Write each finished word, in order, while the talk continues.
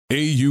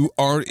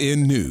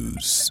AURN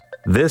News.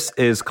 This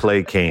is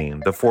Clay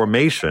Kane. The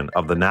formation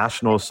of the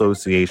National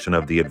Association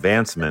of the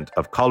Advancement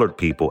of Colored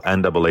People,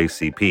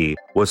 NAACP,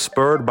 was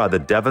spurred by the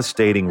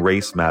devastating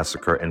race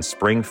massacre in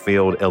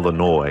Springfield,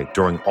 Illinois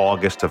during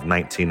August of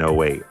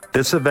 1908.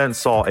 This event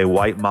saw a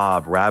white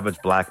mob ravage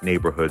black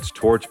neighborhoods,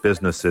 torch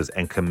businesses,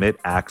 and commit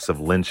acts of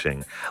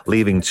lynching,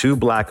 leaving 2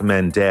 black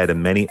men dead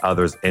and many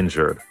others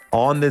injured.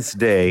 On this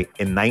day,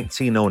 in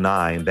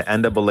 1909, the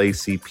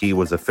NAACP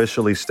was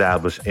officially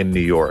established in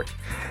New York.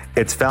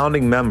 Its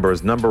founding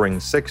members, numbering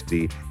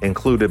 60,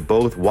 included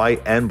both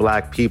white and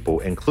black people,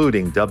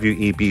 including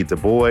W.E.B. Du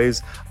Bois,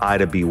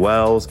 Ida B.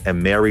 Wells,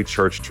 and Mary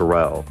Church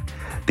Terrell.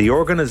 The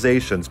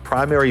organization's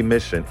primary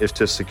mission is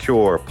to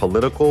secure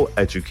political,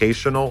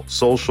 educational,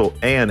 social,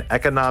 and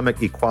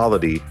economic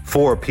equality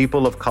for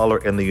people of color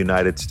in the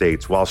United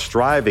States while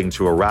striving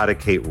to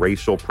eradicate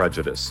racial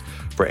prejudice.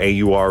 For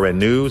AURN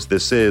News,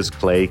 this is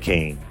Clay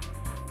Kane.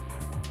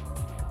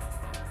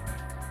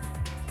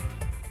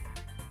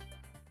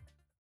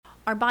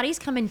 Our bodies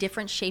come in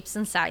different shapes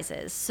and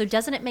sizes, so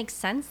doesn't it make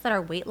sense that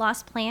our weight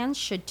loss plans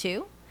should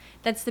too?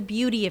 That's the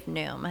beauty of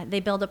Noom.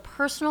 They build a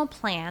personal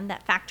plan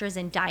that factors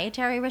in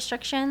dietary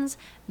restrictions,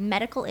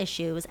 medical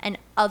issues, and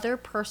other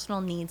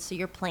personal needs so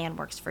your plan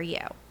works for you.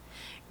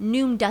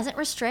 Noom doesn't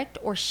restrict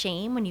or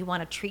shame when you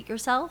want to treat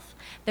yourself.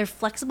 Their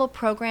flexible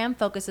program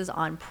focuses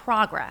on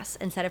progress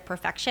instead of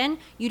perfection.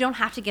 You don't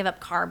have to give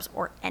up carbs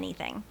or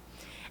anything.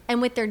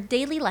 And with their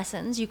daily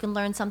lessons, you can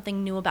learn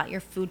something new about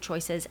your food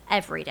choices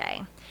every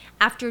day.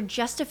 After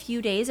just a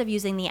few days of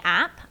using the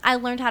app, I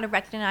learned how to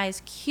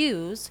recognize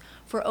cues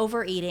for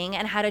overeating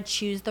and how to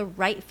choose the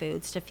right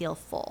foods to feel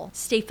full.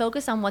 Stay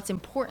focused on what's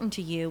important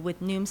to you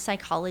with Noom's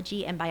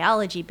psychology and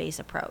biology-based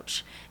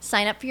approach.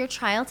 Sign up for your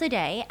trial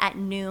today at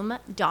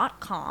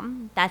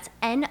Noom.com. That's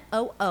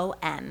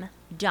Noom.com.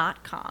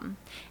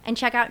 And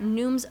check out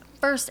Noom's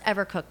first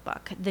ever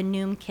cookbook, The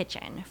Noom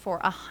Kitchen, for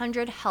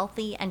 100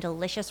 healthy and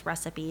delicious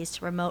recipes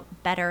to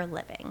promote better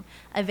living.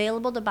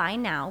 Available to buy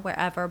now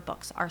wherever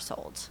books are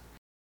sold.